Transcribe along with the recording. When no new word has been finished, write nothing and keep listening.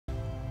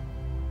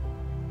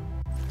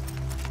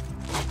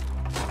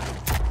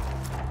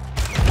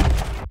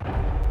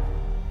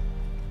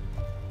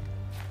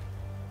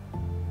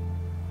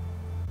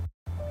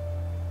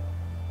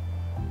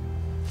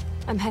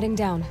I'm heading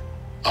down.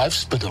 I've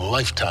spent a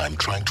lifetime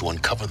trying to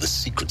uncover the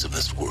secrets of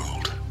this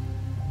world.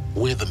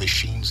 Where the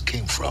machines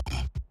came from.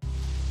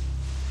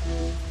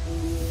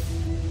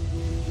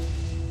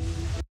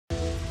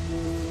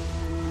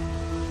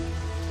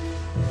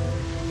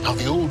 How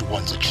the old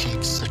ones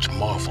achieved such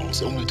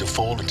marvels only to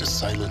fall into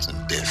silence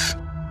and death.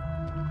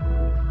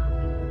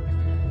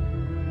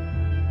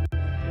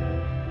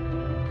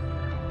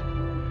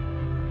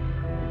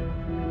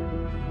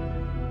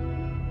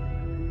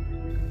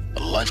 A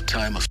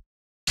lifetime of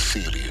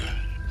failure,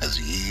 as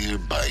year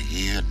by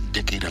year,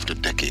 decade after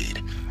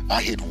decade,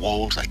 I hit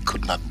walls I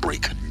could not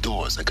break,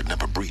 doors I could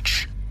never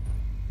breach.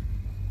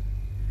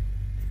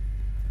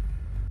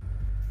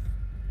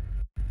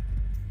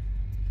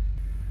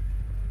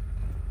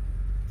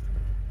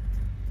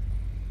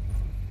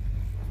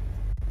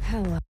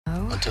 Hello.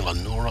 Until a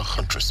Nora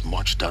huntress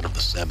marched out of the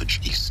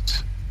savage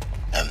east.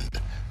 And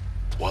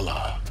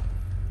voila.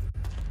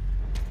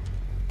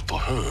 For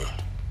her,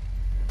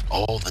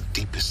 all the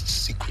deepest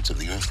secrets of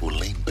the earth were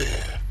laid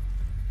bare.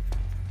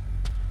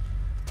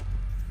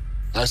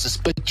 I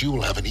suspect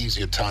you'll have an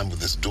easier time with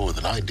this door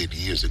than I did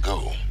years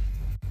ago.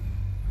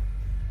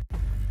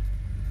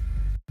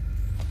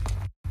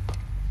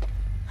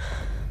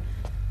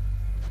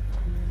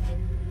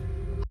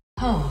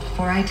 Hold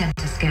for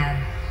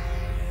identiscan.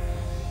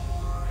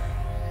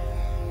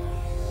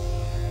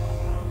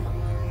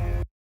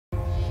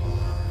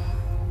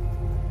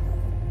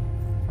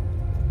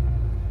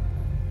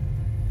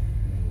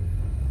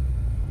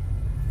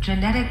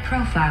 Genetic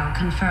profile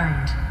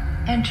confirmed.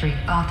 Entry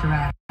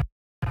authorized.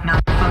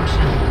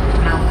 Malfunction.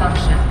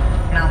 Malfunction.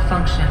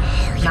 Malfunction.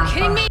 Are you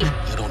kidding me?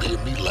 You don't hear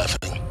me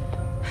laughing.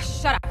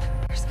 Shut up.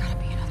 There's gotta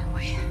be another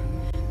way.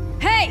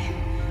 Hey!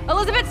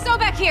 Elizabeth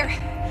Sobek here!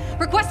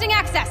 Requesting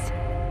access!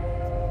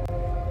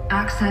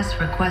 Access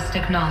request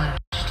acknowledged.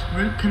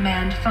 Root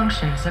command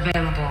functions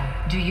available.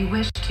 Do you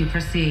wish to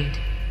proceed?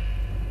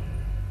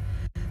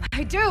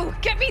 I do!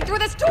 Get me through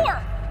this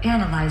door!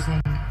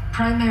 Analyzing.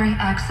 Primary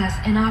access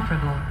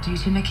inoperable due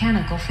to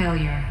mechanical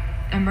failure.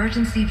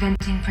 Emergency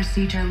venting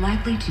procedure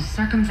likely to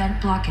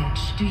circumvent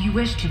blockage. Do you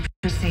wish to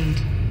proceed?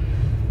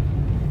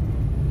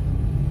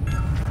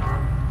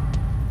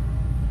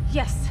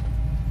 Yes.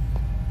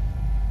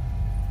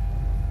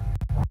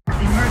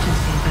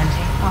 Emergency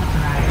venting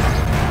authorized.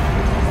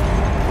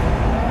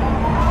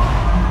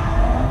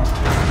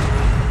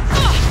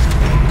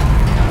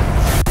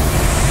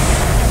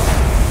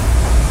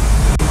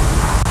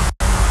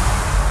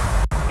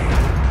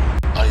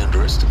 I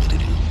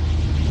underestimated you.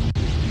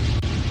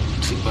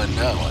 See, by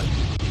now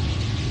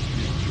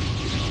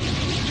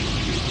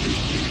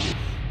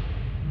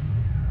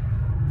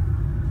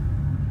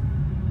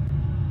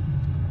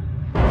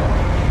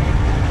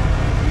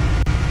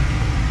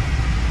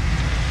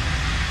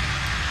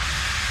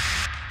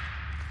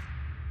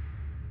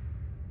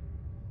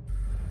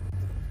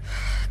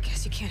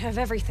Guess you can't have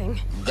everything.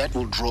 that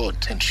will draw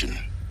attention.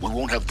 We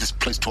won't have this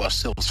place to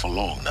ourselves for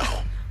long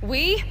now.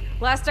 We?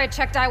 Last I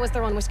checked, I was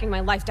the one risking my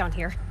life down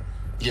here.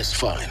 Yes,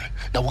 fine.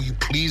 Now will you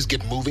please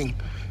get moving?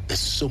 There's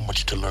so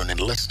much to learn in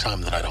less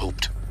time than I'd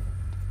hoped.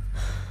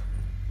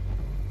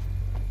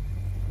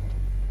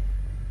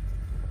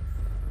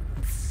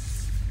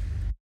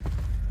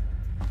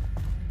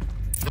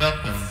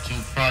 Welcome to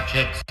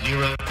Project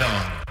Zero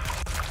Dawn.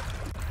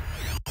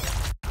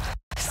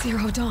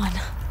 Zero Dawn.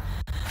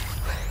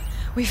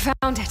 We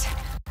found it.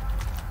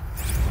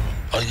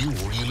 Are you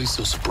really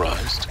so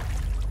surprised?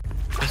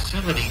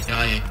 Facility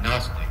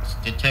diagnostics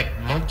detect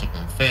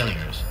multiple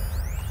failures.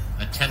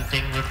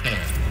 Attempting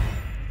repair.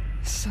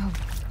 So,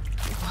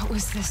 what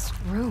was this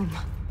room?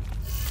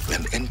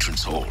 An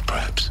entrance hall,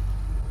 perhaps.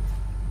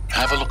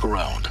 Have a look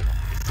around.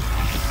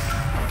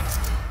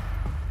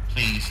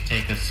 Please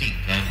take a seat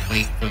and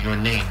wait for your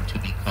name to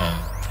be called.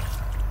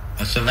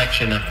 A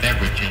selection of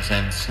beverages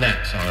and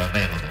snacks are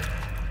available.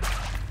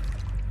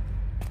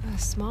 A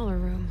smaller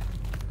room.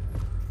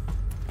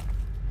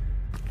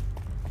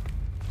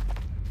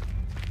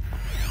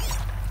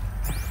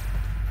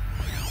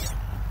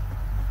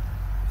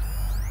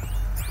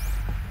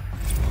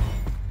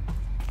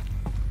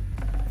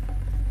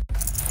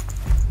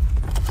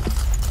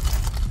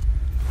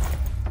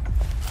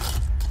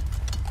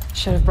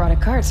 Should have brought a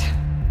cart.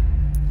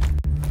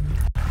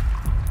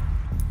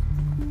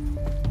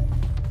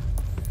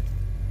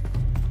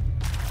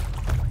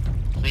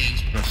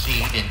 Please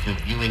proceed into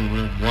viewing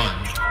room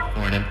 1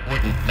 for an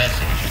important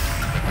message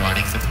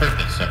regarding the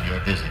purpose of your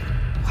visit.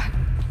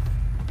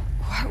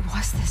 What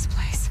was this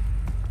place?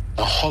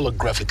 A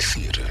holographic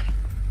theater.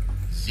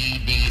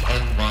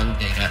 CD01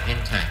 data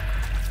intact.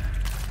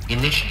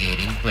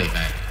 Initiating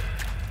playback.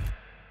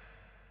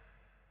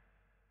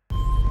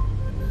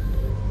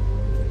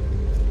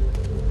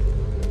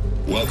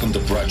 Welcome to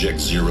Project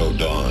Zero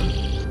Dawn.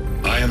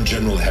 I am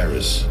General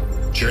Harris,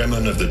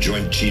 Chairman of the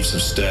Joint Chiefs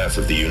of Staff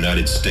of the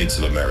United States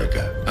of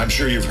America. I'm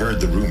sure you've heard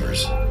the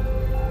rumors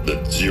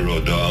that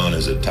Zero Dawn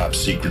is a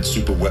top-secret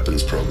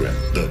superweapons program,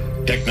 the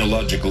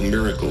technological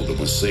miracle that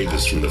will save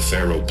us from the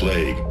Pharaoh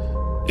Plague,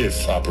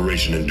 if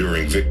Operation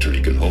Enduring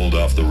Victory can hold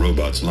off the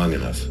robots long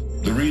enough.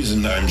 The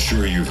reason I'm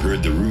sure you've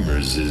heard the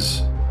rumors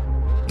is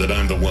that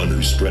I'm the one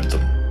who spread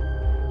them,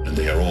 and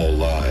they are all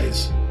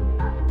lies.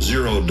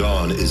 Zero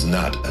Dawn is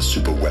not a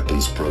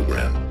superweapons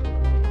program,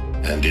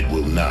 and it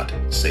will not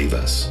save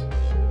us.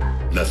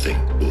 Nothing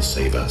will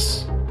save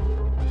us.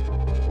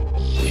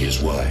 And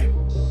here's why.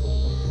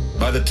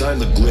 By the time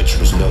the glitch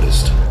was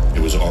noticed,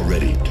 it was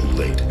already too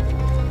late.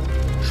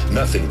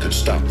 Nothing could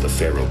stop the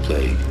Pharaoh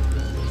Plague.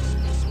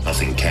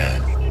 Nothing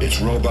can. Its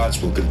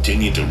robots will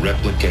continue to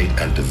replicate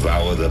and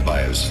devour the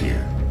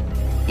biosphere.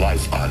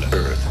 Life on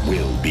Earth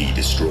will be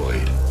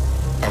destroyed.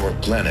 Our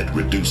planet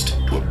reduced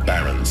to a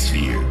barren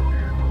sphere.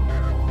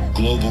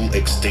 Global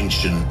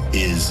extinction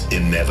is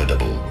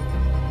inevitable.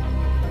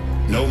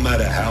 No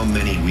matter how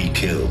many we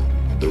kill,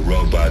 the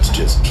robots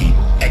just keep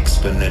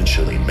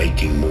exponentially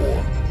making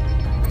more.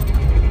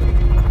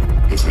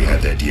 If we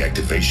had their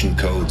deactivation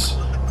codes,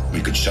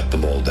 we could shut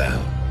them all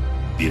down,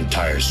 the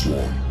entire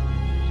swarm.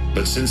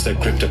 But since their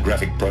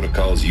cryptographic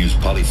protocols use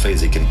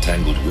polyphasic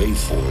entangled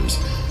waveforms,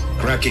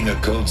 cracking a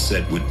code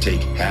set would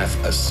take half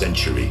a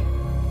century.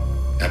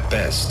 At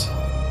best,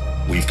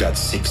 we've got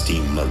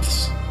 16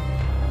 months.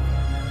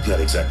 Not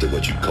exactly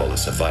what you'd call a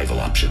survival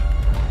option.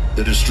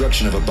 The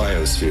destruction of a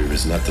biosphere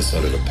is not the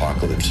sort of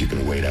apocalypse you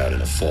can wait out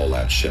in a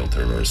fallout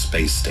shelter or a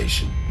space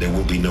station. There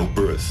will be no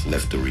Earth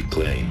left to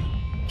reclaim.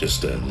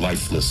 Just a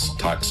lifeless,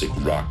 toxic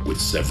rock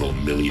with several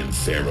million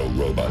Pharaoh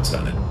robots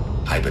on it,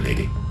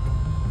 hibernating,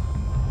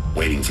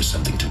 waiting for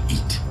something to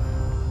eat.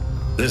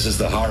 This is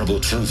the horrible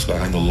truth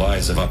behind the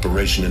lies of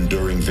Operation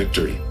Enduring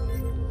Victory.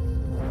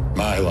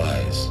 My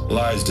lies.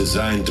 Lies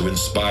designed to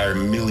inspire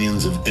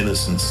millions of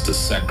innocents to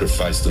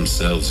sacrifice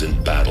themselves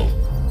in battle.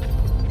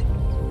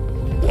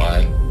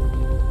 Why?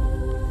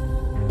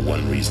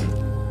 One reason.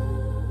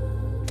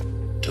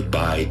 To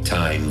buy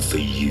time for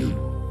you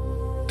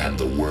and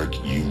the work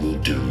you will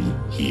do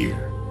here.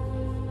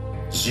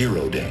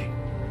 Zero Day,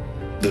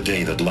 the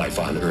day that life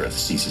on Earth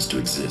ceases to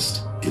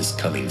exist, is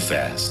coming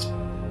fast.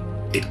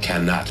 It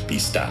cannot be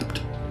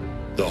stopped.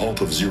 The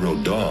hope of Zero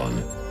Dawn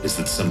is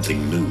that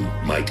something new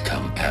might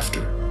come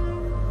after.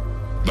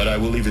 But I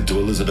will leave it to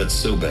Elizabeth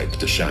Sobek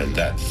to shine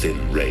that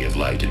thin ray of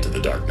light into the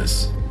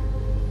darkness.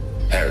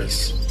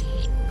 Harris,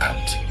 out.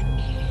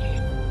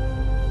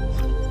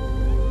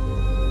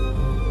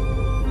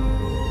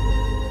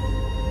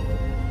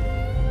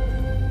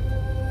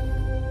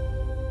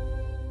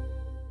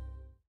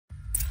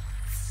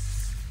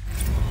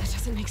 That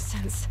doesn't make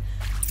sense.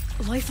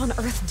 Life on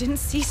Earth didn't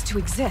cease to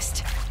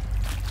exist.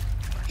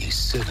 He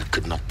said it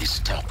could not be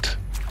stopped.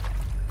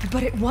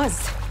 But it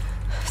was.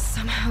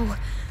 Somehow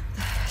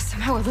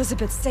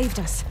Elizabeth saved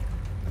us.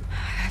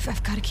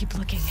 I've got to keep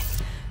looking.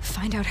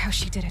 Find out how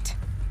she did it.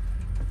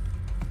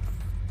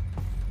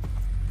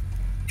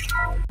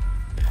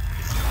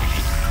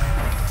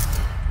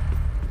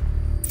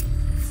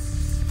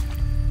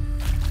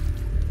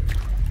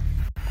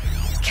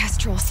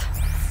 Kestrels.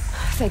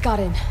 They got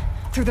in.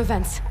 Through the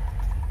vents.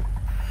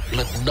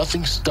 Let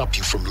nothing stop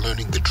you from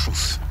learning the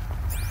truth.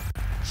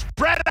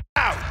 Spread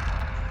out!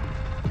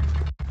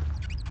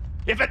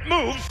 If it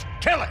moves,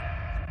 kill it!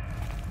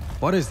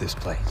 What is this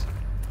place?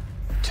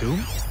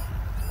 Tomb?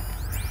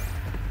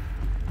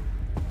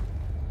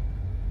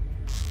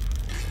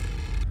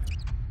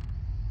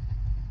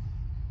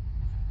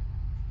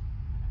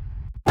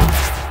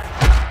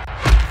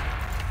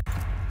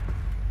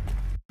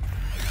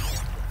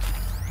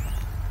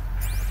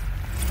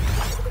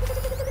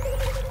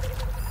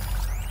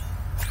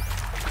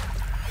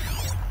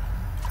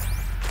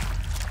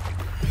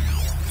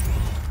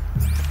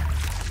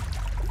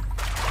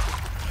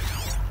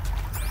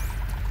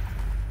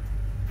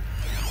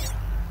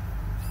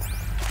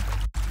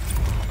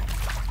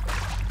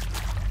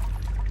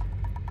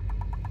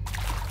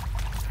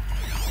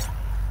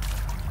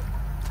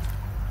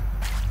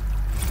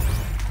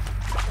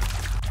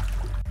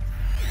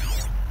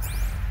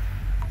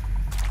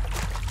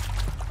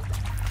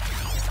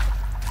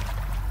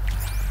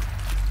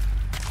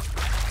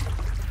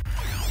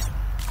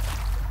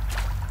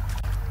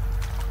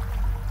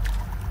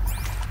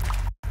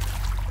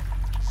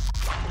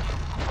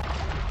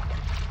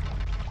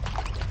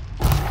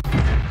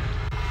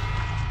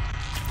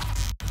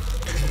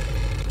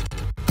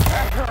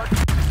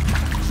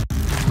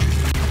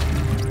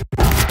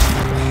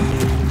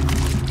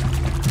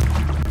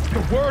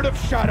 Word of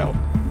Shadow.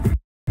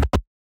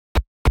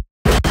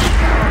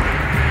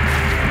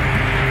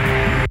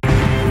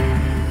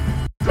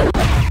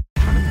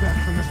 Coming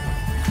back from this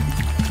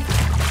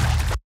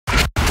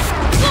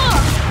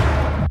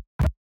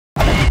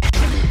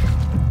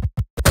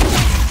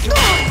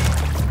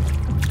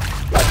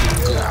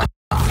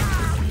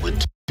We're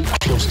too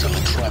close to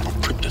the tribal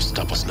crypt to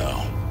stop us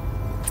now.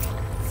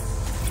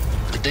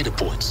 The data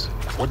points,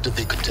 what did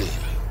they contain?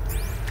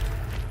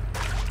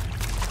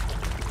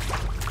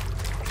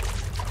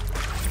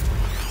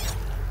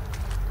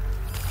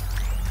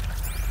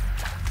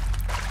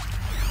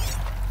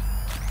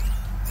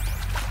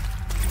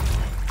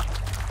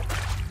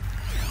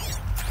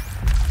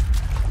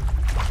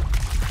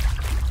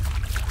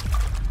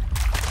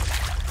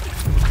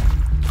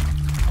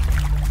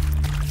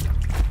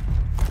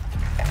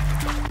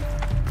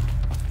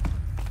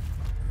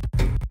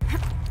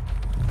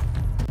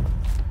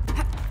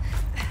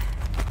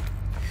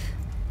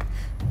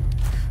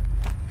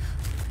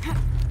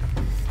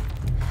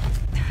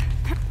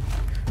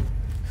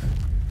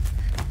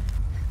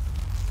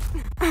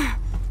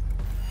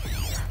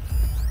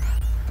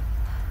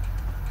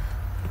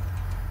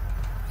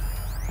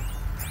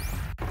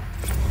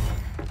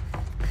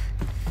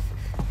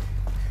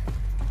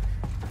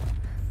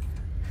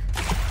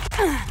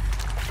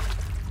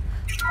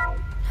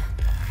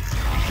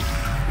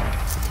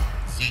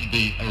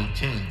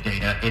 PDO2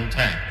 data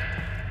intact.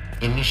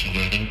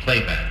 Initiating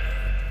playback.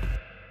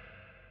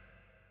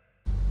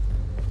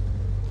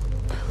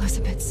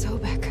 Elizabeth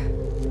Sobek.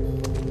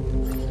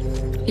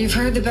 You've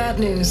heard the bad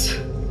news,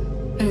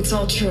 and it's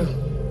all true.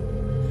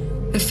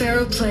 The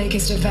Pharaoh Plague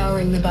is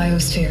devouring the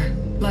biosphere.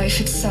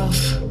 Life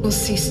itself will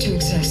cease to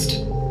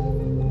exist.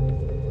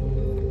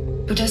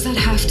 But does that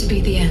have to be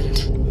the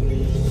end?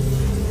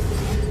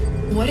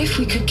 What if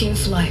we could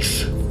give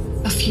life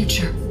a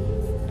future?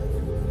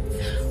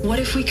 What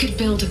if we could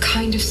build a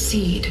kind of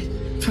seed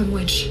from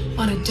which,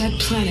 on a dead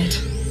planet,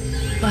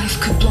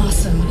 life could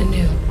blossom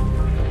anew?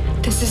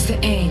 This is the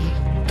aim,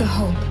 the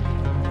hope,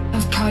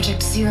 of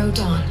Project Zero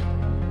Dawn.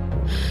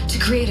 To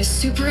create a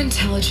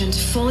super-intelligent,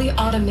 fully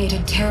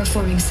automated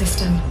terraforming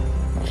system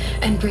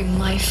and bring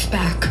life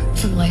back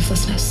from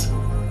lifelessness.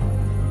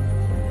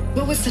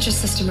 What would such a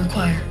system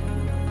require?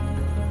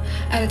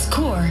 At its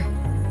core,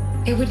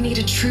 it would need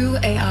a true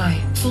AI,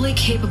 fully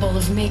capable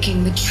of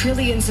making the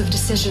trillions of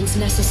decisions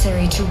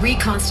necessary to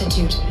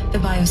reconstitute the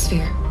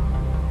biosphere.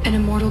 An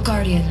immortal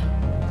guardian,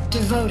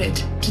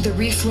 devoted to the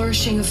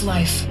reflourishing of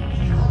life.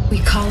 We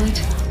call it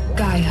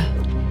Gaia.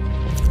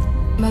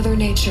 Mother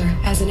Nature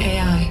as an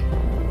AI.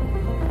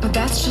 But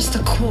that's just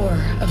the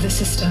core of the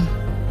system.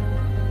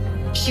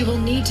 She will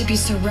need to be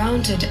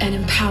surrounded and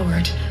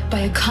empowered by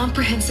a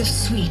comprehensive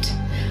suite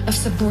of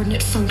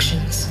subordinate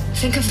functions.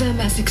 Think of them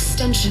as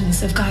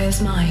extensions of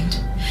Gaia's mind,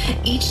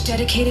 each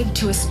dedicated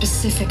to a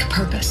specific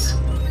purpose.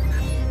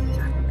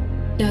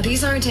 Now,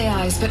 these aren't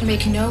AIs, but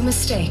make no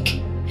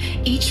mistake,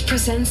 each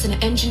presents an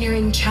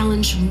engineering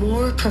challenge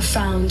more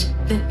profound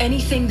than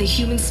anything the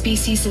human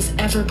species has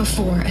ever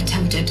before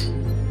attempted.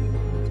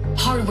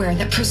 Hardware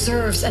that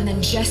preserves and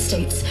then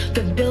gestates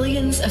the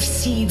billions of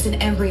seeds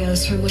and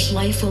embryos from which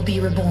life will be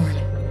reborn.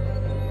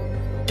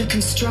 The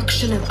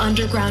construction of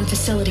underground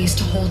facilities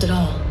to hold it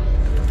all.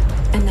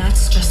 And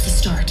that's just the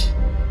start.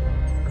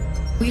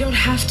 We don't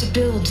have to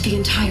build the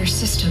entire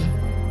system.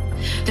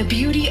 The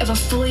beauty of a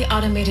fully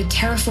automated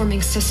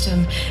terraforming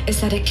system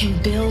is that it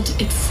can build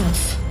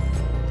itself.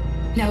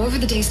 Now, over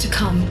the days to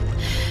come,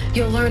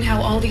 you'll learn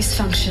how all these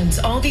functions,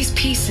 all these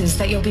pieces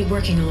that you'll be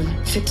working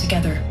on, fit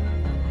together.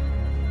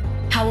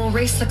 How we'll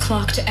race the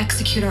clock to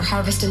execute our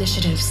harvest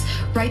initiatives,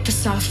 write the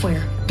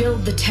software,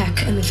 build the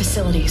tech and the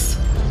facilities.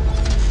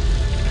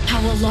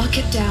 How we'll lock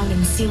it down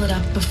and seal it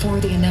up before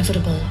the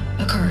inevitable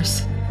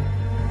occurs.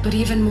 But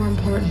even more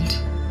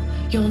important,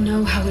 you'll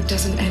know how it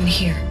doesn't end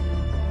here.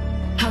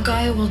 How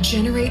Gaia will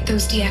generate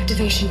those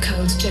deactivation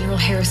codes General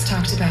Harris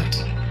talked about,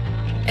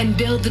 and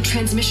build the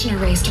transmission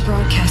arrays to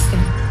broadcast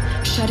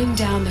them, shutting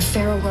down the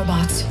Pharaoh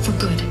robots for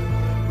good.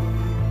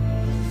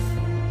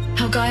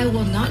 How Gaia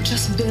will not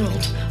just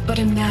build, but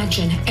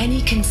imagine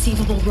any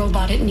conceivable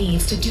robot it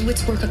needs to do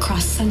its work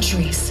across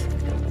centuries.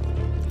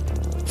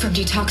 From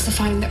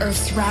detoxifying the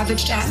Earth's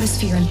ravaged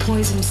atmosphere and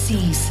poisoned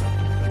seas,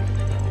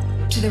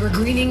 to the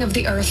regreening of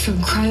the Earth from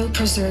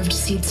cryopreserved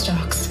seed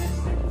stalks,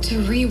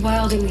 to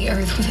rewilding the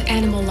Earth with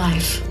animal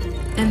life.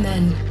 And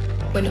then,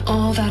 when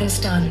all that is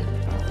done,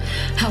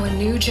 how a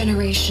new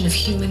generation of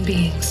human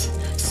beings,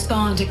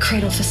 spawned at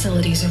cradle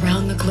facilities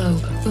around the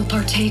globe, will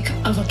partake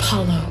of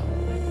Apollo,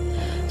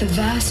 the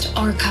vast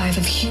archive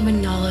of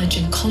human knowledge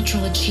and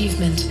cultural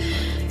achievement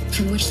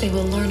from which they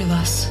will learn of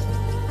us,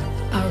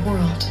 our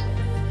world.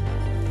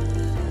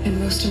 And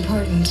most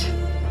important,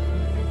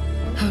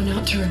 how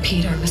not to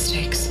repeat our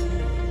mistakes.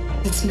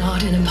 It's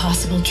not an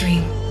impossible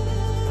dream.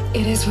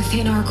 It is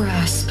within our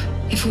grasp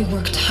if we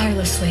work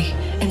tirelessly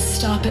and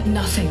stop at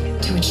nothing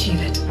to achieve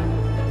it.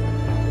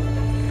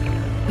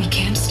 We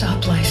can't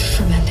stop life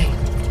from ending.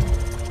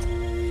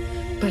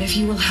 But if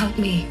you will help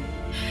me,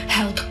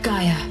 help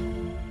Gaia,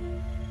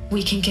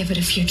 we can give it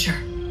a future.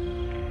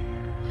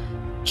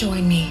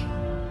 Join me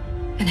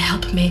and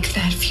help make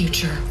that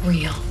future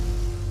real.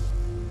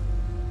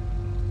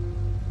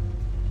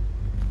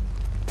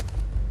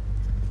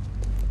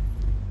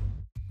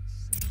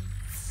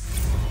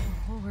 The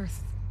whole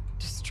Earth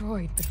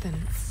destroyed, but then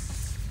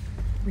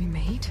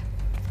remade?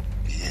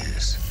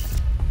 Yes,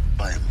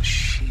 by a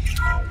machine.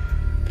 A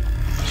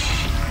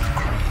machine of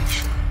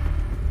creation.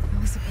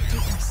 Elizabeth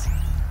did this.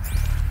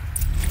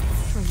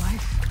 For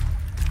life.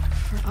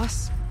 For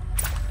us.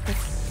 But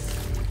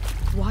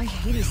why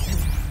Hades then?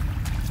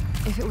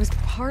 If it was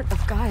part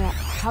of Gaia,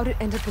 how'd it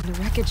end up in the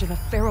wreckage of a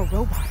Pharaoh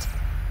robot?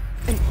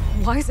 And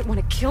why does it want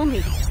to kill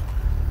me?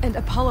 And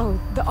Apollo,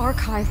 the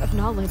archive of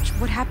knowledge,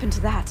 what happened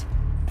to that?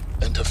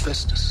 And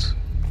Hephaestus,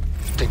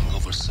 taking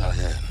over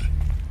Cyan.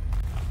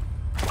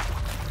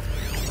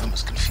 I'm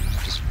as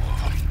confused as you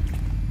are.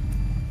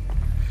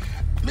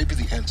 Maybe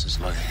the answers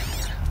lie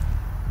ahead.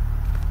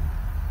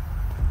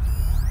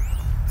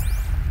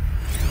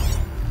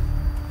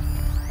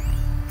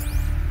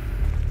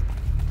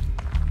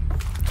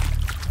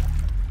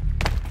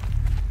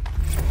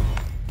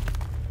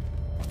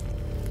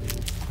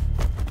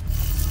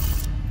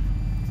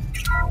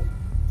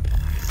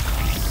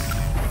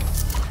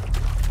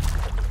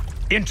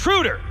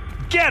 Intruder!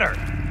 Get her!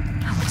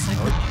 Looks like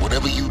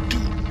Whatever you do,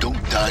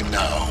 don't die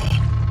now.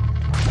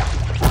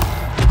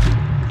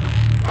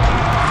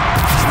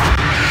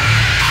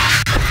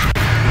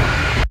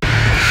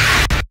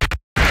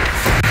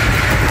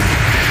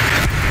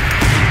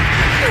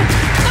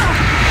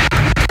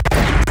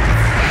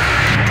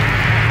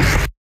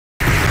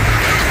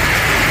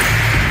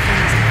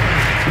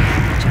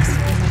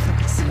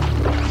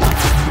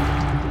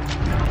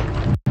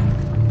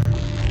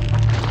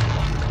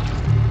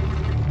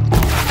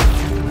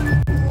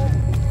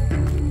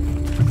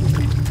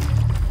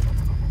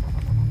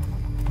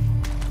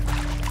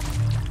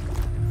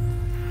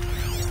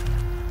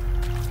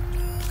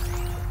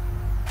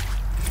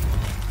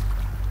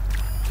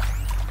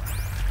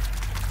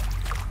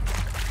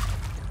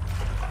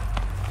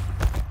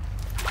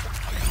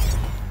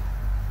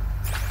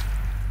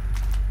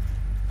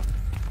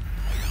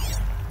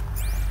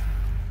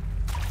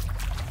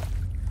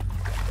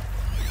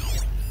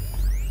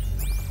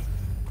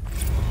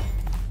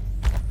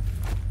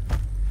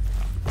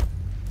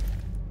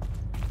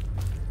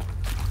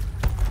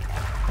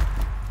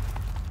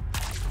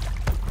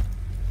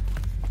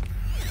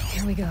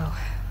 Here we go.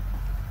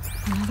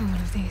 Another one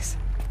of these.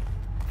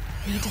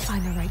 Need to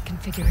find the right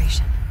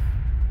configuration.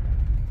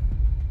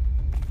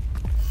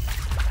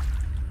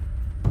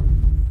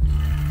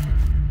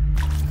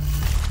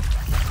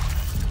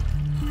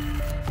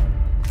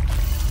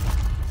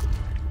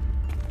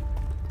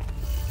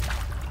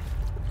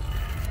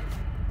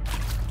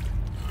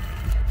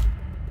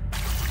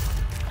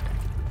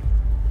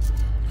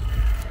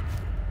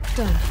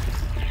 Done.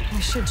 I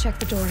should check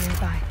the door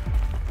nearby.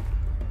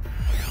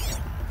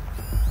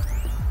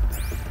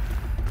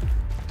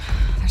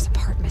 There's a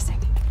part missing.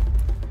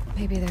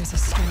 Maybe there's a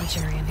storage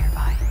area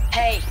nearby.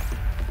 Hey,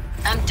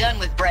 I'm done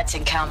with Brett's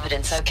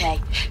incompetence, okay?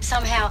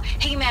 Somehow,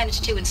 he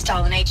managed to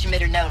install an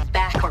H-emitter node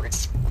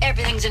backwards.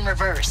 Everything's in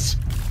reverse.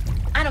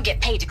 I don't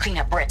get paid to clean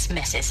up Brett's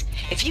messes.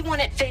 If you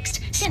want it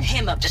fixed, send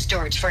him up to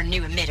storage for a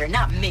new emitter,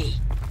 not me.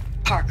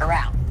 Parker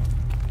out.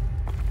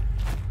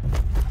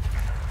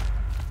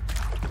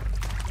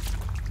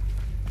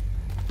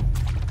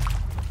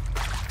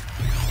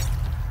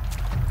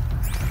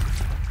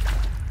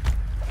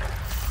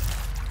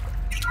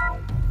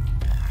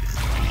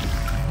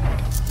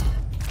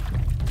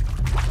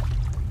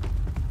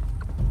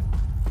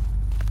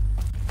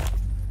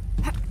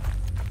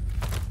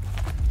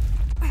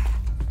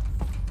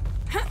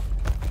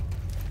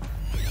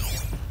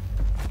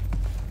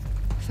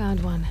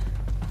 Found one.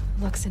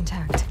 Looks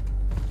intact.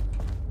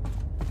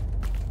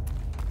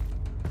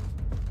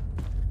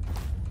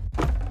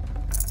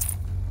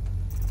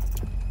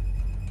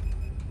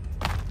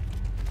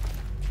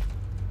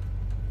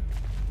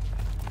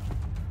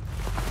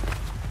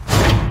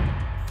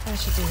 That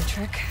should do the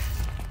trick.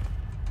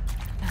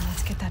 Now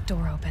let's get that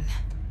door open.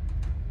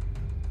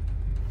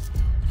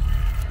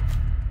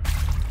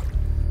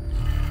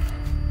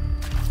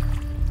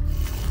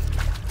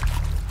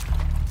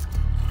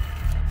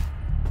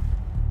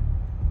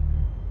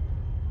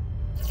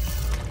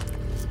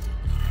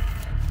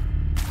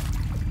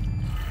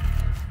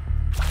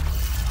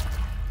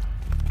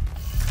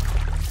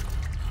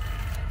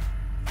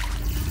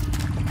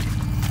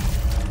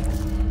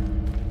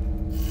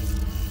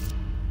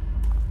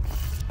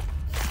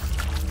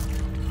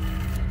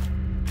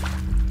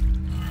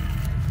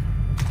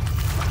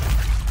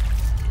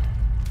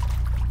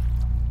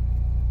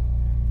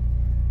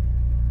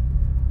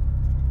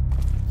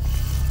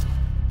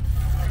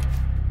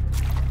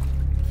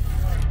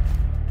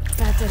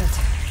 That did it.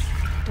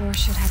 Door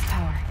should have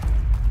power.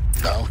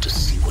 Now to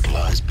see what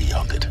lies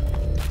beyond it.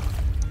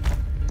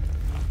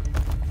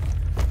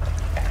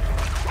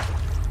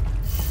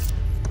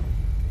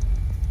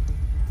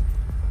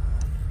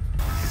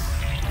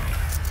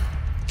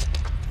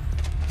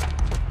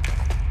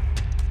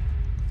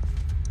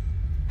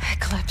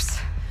 Eclipse.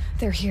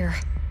 They're here.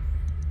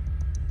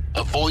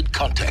 Avoid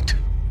contact.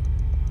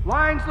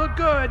 Lines look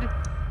good.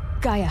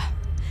 Gaia.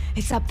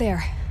 It's up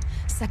there.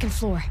 Second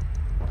floor.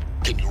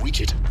 Can you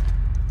reach it?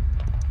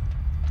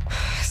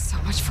 So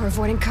much for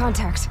avoiding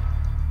contact.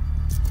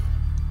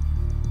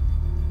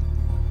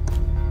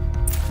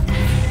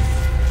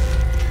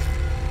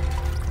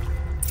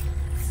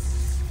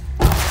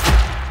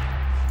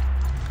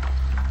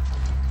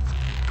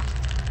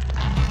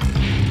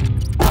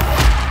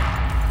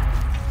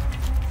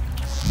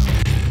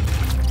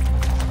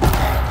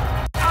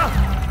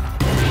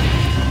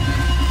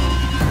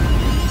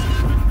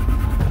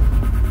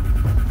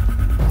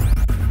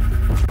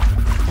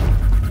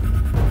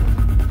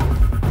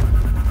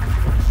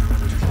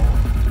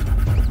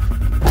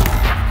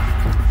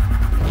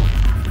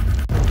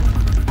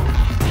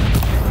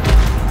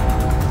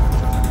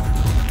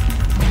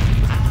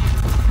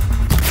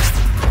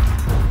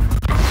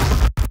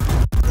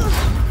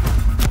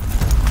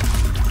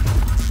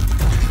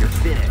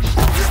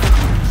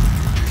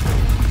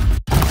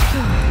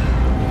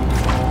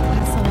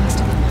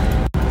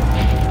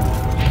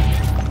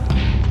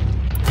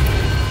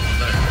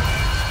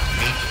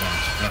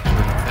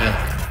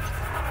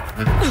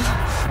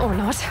 Or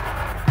not.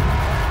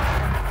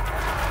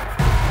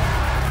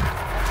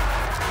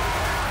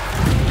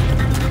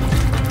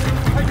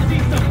 I see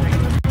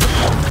something.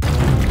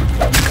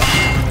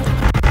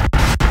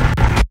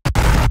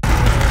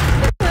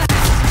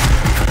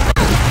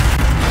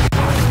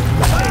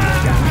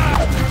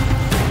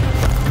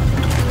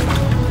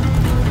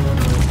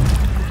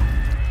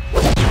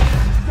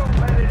 Don't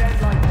let it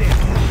end like this.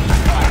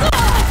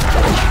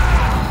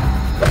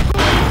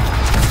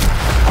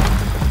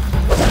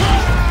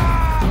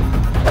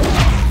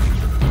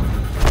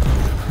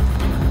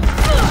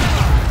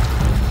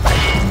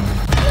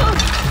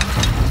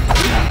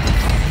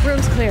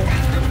 Room's clear.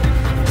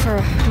 For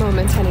a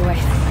moment, anyway.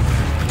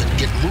 Then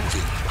get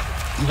moving.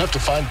 You have to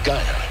find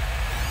Gaia.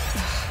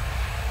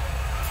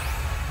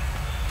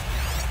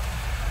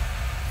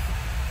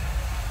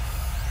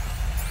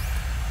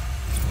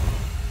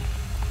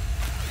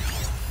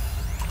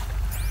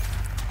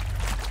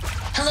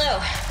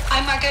 Hello,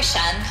 I'm Margot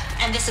Shen,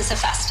 and this is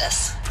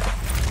Hephaestus.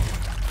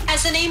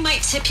 As the name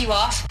might tip you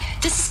off,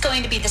 this is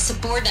going to be the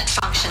subordinate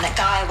function that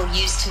Gaia will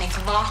use to make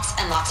lots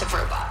and lots of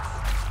robots.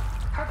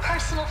 Her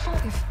personal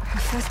fault. If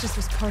Hephaestus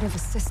was part of a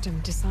system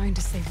designed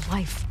to save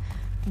life,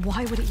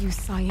 why would it use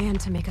cyan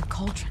to make a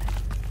cauldron?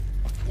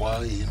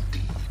 Why indeed?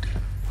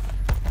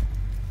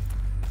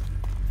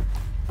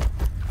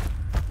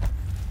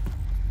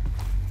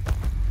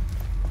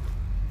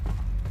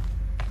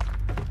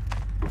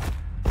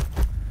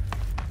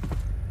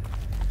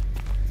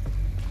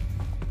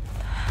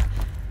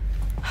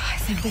 I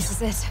think this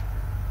is it.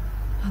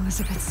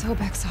 Elizabeth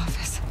Sobek's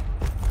office.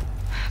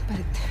 But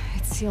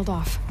it's sealed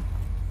off.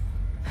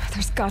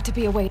 There's got to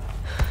be a way.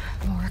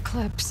 More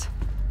Eclipse.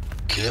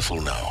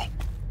 Careful now.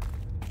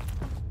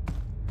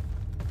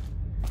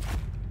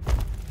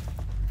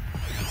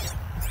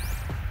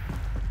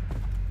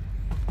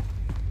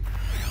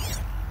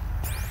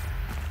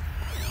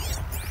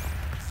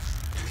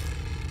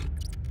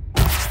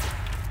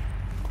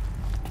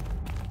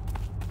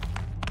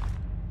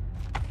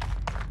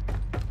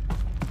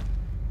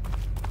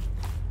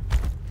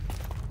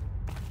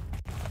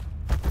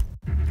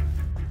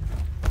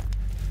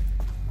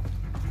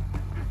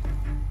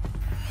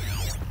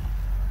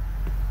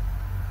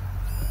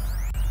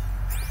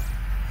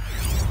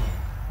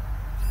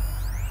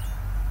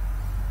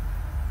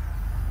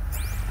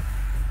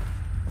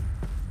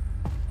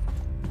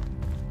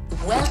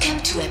 Welcome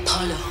to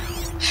Apollo,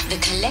 the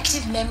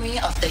collective memory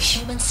of the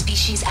human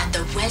species and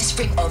the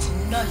wellspring of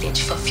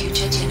knowledge for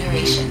future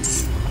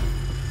generations.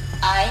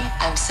 I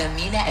am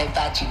Samina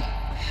Ebaju.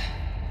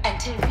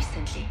 Until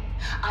recently,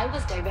 I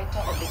was director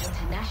of the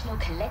International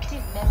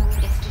Collective Memory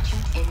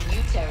Institute in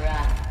New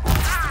Tehran.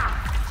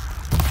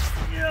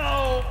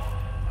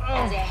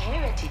 As a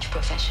heritage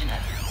professional,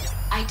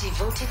 I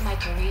devoted my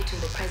career to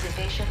the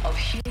preservation of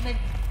human...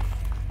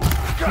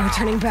 No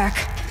turning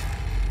back.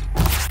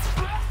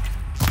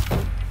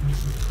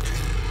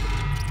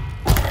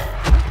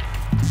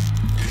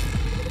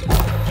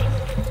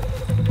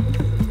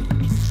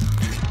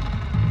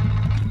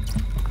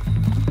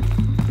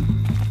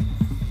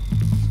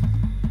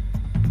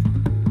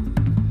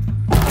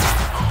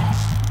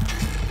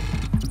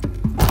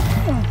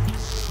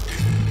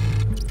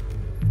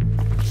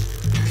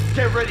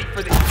 Get ready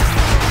for this.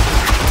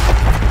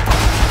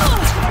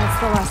 That's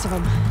the last of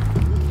them.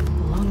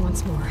 Alone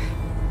once more.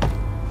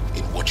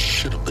 In what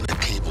should have been a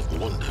cave of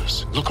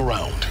wonders. Look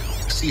around.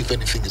 See if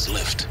anything is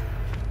left.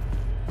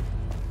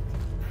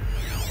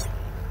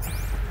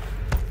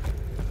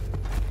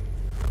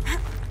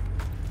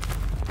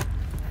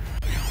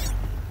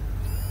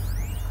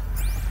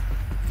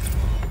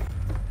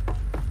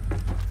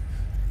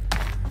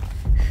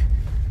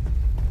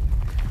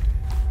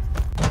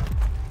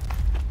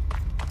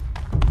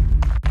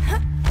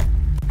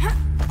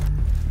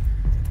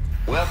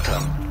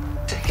 Welcome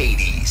to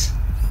Hades,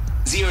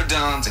 Zero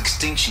Dawn's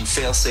extinction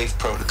failsafe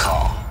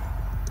protocol,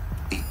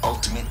 the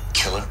ultimate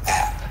killer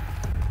app.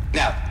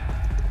 Now,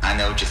 I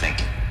know what you're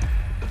thinking.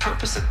 The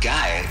purpose of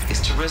Gaia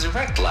is to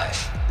resurrect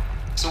life.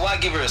 So why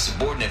give her a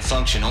subordinate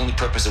function, only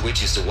purpose of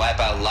which is to wipe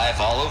out life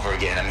all over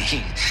again? I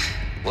mean,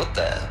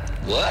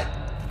 what?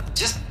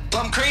 Just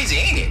plumb crazy,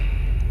 ain't it?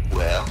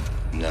 Well,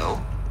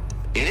 no,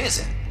 it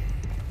isn't.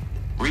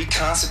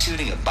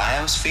 Reconstituting a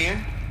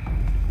biosphere?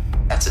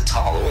 That's a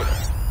tall order.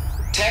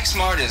 Tech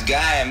smart as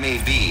Gaia may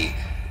be,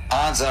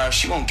 odds are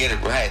she won't get it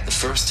right the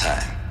first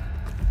time.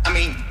 I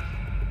mean,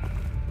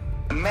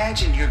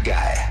 imagine you're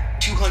Gaia,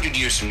 200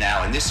 years from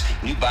now, and this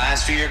new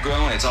biosphere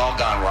growing, it's all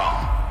gone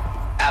wrong.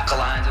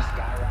 Alkalines are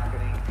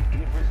skyrocketing,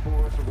 universe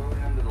forests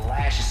eroding under the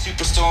lash of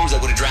superstorms that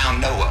would have drowned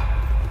Noah.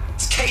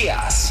 It's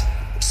chaos,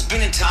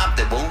 spinning top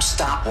that won't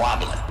stop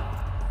wobbling.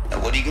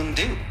 Now what are you gonna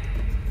do?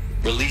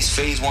 Release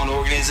phase 1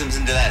 organisms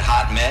into that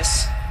hot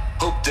mess?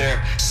 Hope their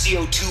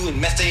CO2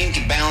 and methane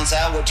can balance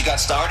out what you got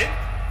started?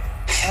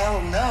 Hell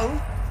no.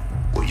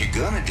 What you're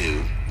gonna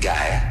do,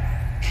 Gaia,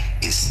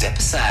 is step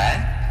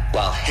aside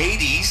while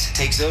Hades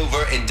takes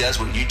over and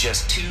does what you're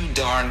just too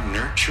darn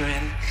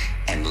nurturing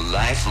and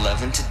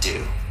life-loving to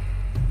do,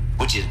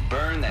 which is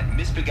burn that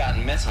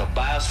misbegotten mess of a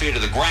biosphere to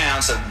the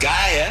ground so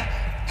Gaia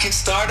can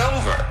start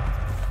over.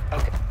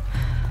 Okay.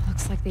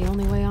 Looks like the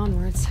only way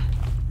onwards.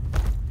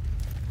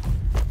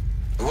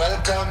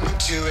 Welcome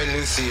to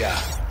Eleuthia,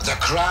 the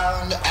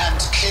crown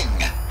and king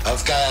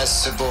of Gaia's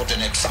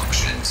subordinate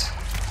functions.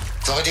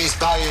 For it is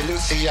by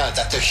Eleuthia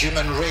that the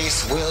human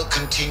race will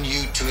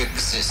continue to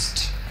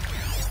exist.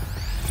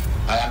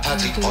 I am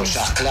Patrick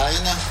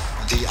Brochard-Klein,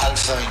 the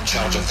alpha in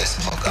charge of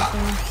this program.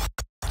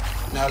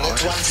 Now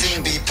let one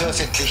thing be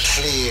perfectly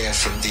clear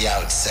from the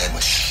outset.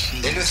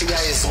 Eleuthia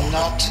is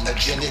not a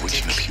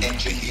genetic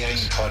engineering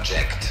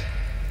project.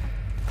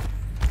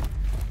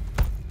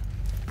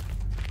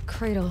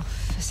 Cradle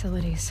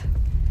facilities.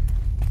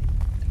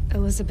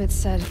 Elizabeth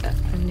said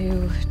a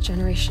new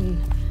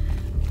generation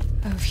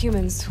of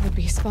humans would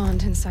be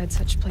spawned inside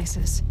such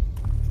places.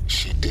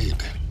 She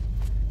did.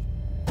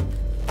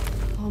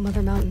 All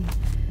Mother Mountain.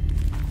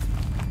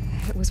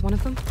 It was one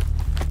of them?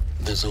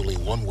 There's only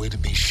one way to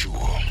be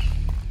sure.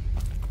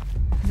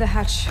 The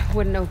hatch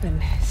wouldn't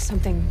open.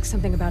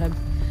 Something about a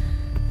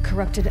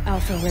corrupted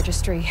Alpha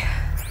registry.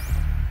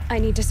 I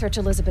need to search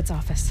Elizabeth's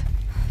office.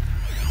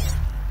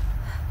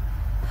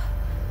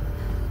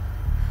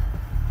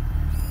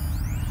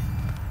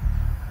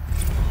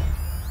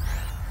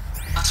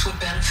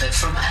 benefit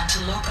from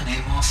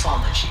antilopinae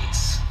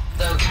morphologies,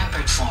 though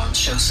caprid forms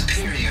show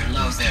superior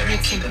load-bearing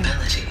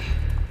capability.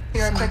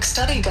 You're a quick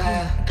study,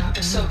 Gaia.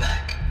 Dr.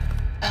 Sobek,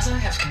 as I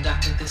have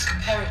conducted this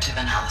comparative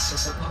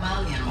analysis of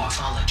mammalian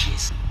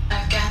morphologies, I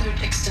have gathered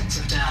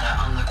extensive data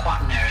on the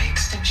quaternary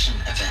extinction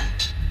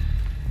event.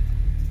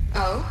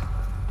 Oh?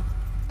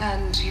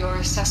 And your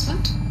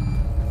assessment?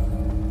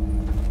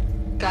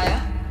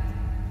 Gaia?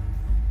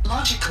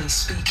 Logically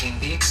speaking,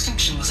 the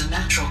extinction was a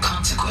natural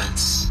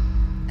consequence.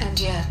 And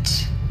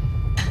yet,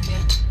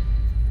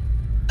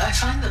 I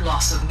find the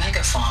loss of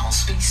megafaunal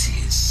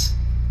species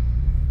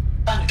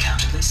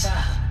unaccountably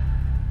sad.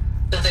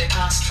 That they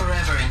passed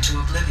forever into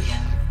oblivion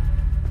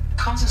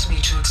causes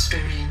me to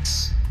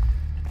experience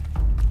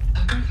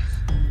a grief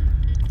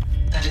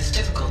that is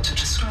difficult to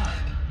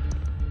describe.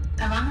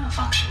 Am I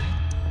malfunctioning?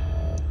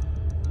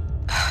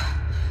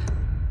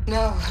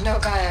 No,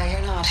 Gaia,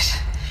 you're not.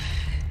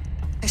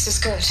 This is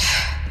good.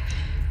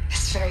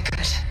 It's very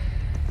good.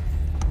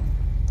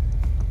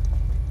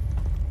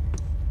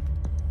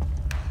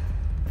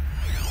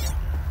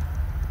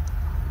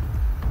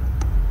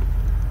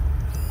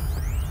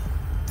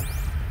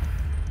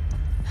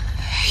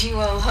 You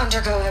will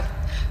undergo a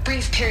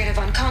brief period of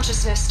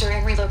unconsciousness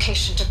during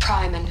relocation to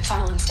Prime and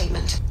final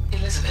instatement.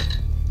 Elizabeth,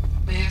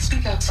 may I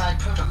speak outside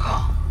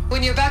protocol?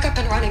 When you're back up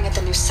and running at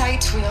the new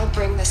site, we'll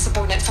bring the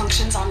subordinate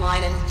functions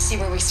online and see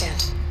where we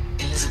stand.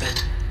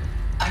 Elizabeth,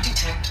 I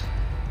detect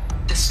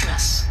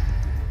distress.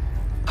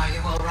 Are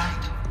you all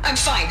right? I'm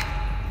fine.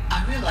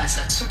 I realize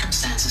that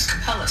circumstances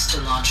compel us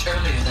to launch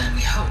earlier than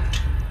we hoped,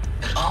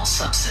 but all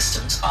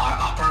subsystems are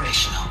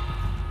operational.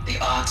 The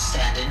odds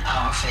stand in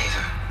our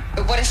favor.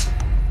 But what if...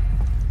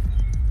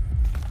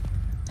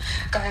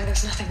 Gaia,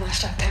 there's nothing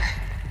left out there.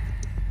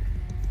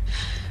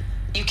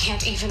 You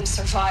can't even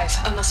survive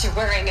unless you're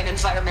wearing an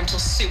environmental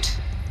suit.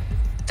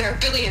 There are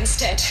billions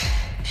dead,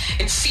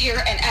 in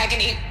fear and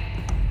agony.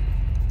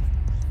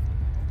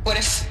 What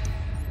if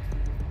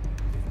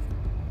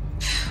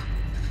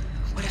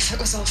it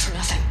was all for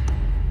nothing?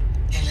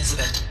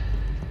 Elizabeth,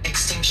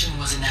 extinction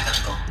was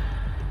inevitable.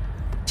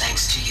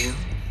 Thanks to you,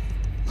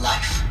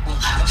 life will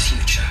have a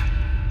future.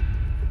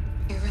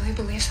 You really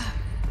believe that?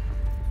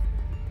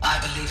 I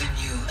believe in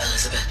you,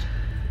 Elizabeth.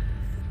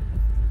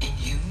 In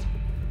you,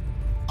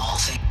 all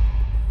things.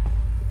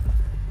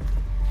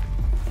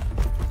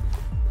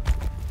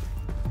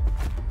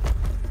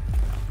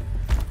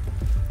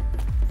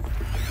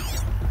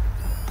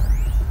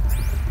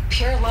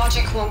 Pure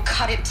logic won't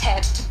cut it,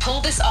 Ted. To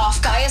pull this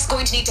off, Gaia's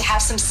going to need to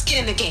have some skin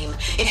in the game.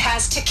 It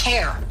has to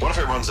care. What if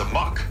it runs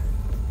amok?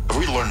 Have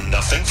we learned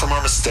nothing from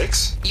our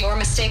mistakes? Your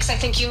mistakes, I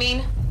think you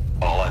mean?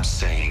 All I'm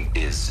saying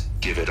is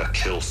give it a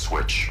kill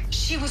switch.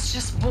 She was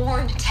just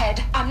born,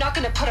 Ted. I'm not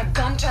gonna put a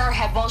gun to her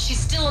head while she's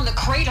still in the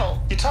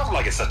cradle. You talk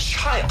like it's a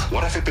child.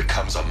 What if it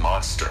becomes a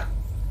monster?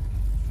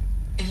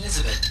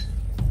 Elizabeth,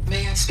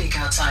 may I speak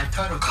outside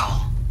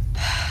protocol?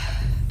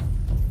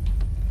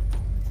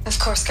 Of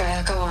course,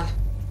 Gaia, go on.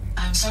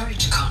 I'm sorry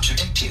to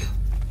contradict you,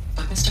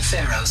 but Mr.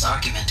 Farrow's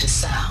argument is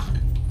sound.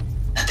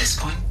 At this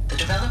point, the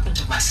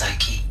development of my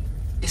psyche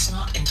is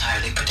not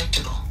entirely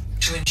predictable.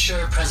 To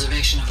ensure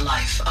preservation of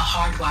life, a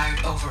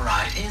hardwired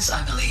override is,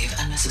 I believe,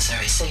 a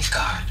necessary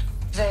safeguard.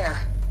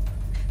 There.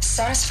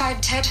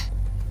 Satisfied, Ted?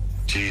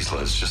 Jeez,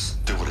 Liz,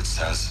 just do what it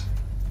says.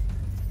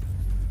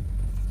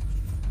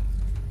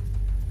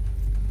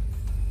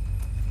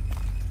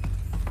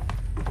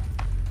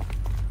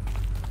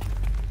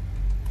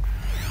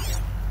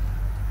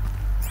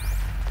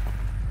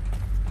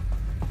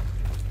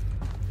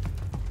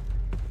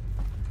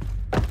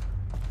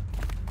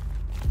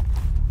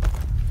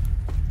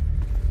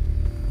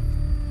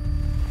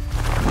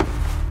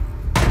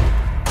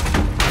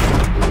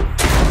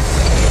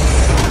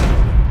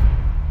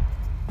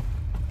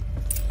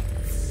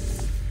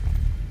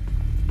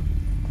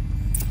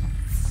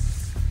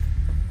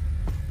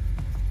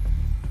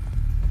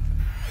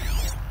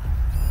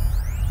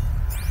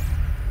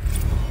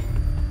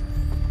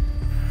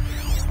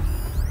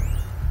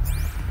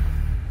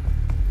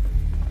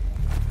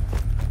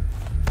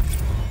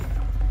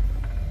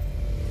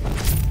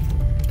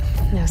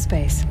 No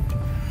space.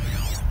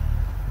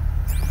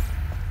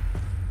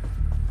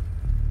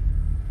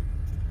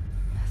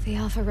 The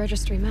Alpha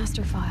Registry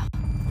master file.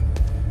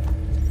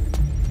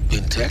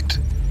 Intact?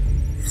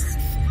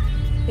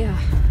 Yeah.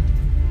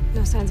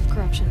 No signs of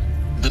corruption.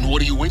 Then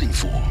what are you waiting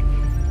for?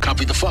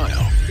 Copy the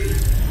file.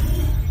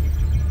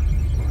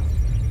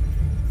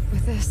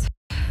 With this,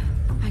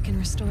 I can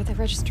restore the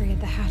registry at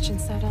the hatch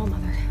inside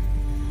Allmother.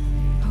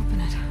 Open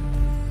it.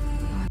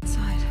 Go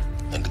inside.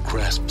 And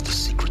grasp the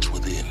secrets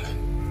within.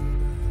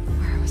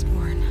 Where I was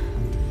born.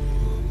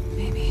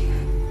 Maybe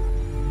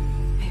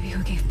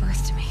who gave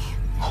birth to me.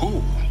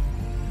 Who?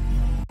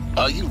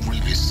 Are you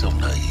really so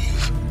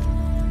naive?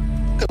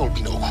 There will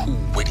be no who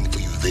waiting for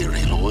you there,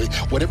 Aloy.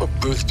 Whatever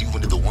birthed you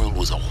into the world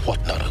was a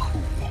what, not a who.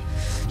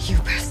 You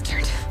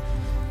bastard.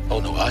 Oh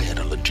no, I had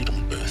a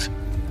legitimate birth.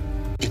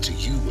 It's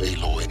you,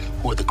 Aloy,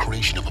 who are the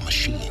creation of a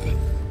machine.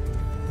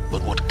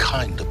 But what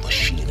kind of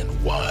machine and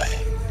why?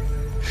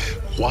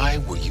 Why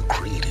were you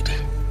created?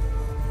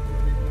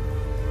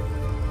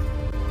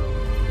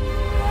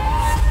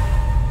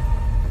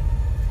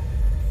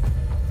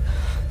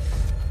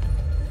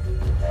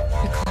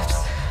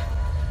 Eclipse.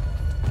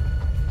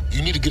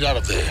 You need to get out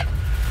of there.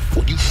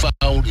 What you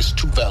found is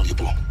too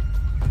valuable.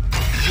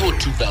 You're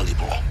too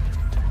valuable.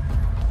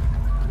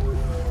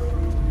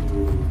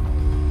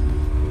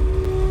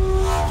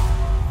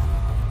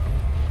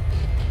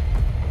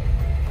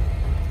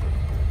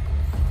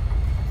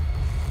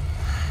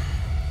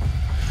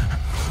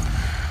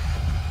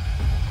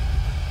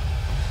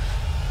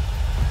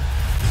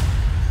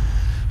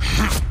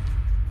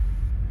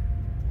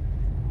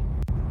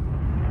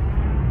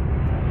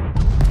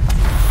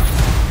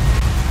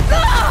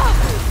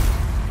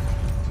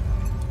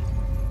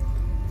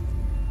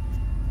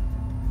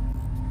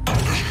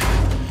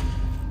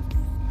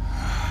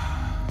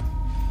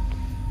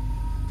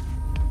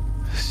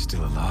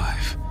 Still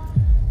alive.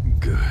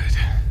 Good.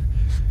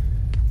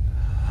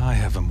 I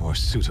have a more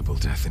suitable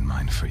death in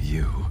mind for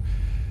you,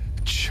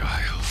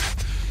 child.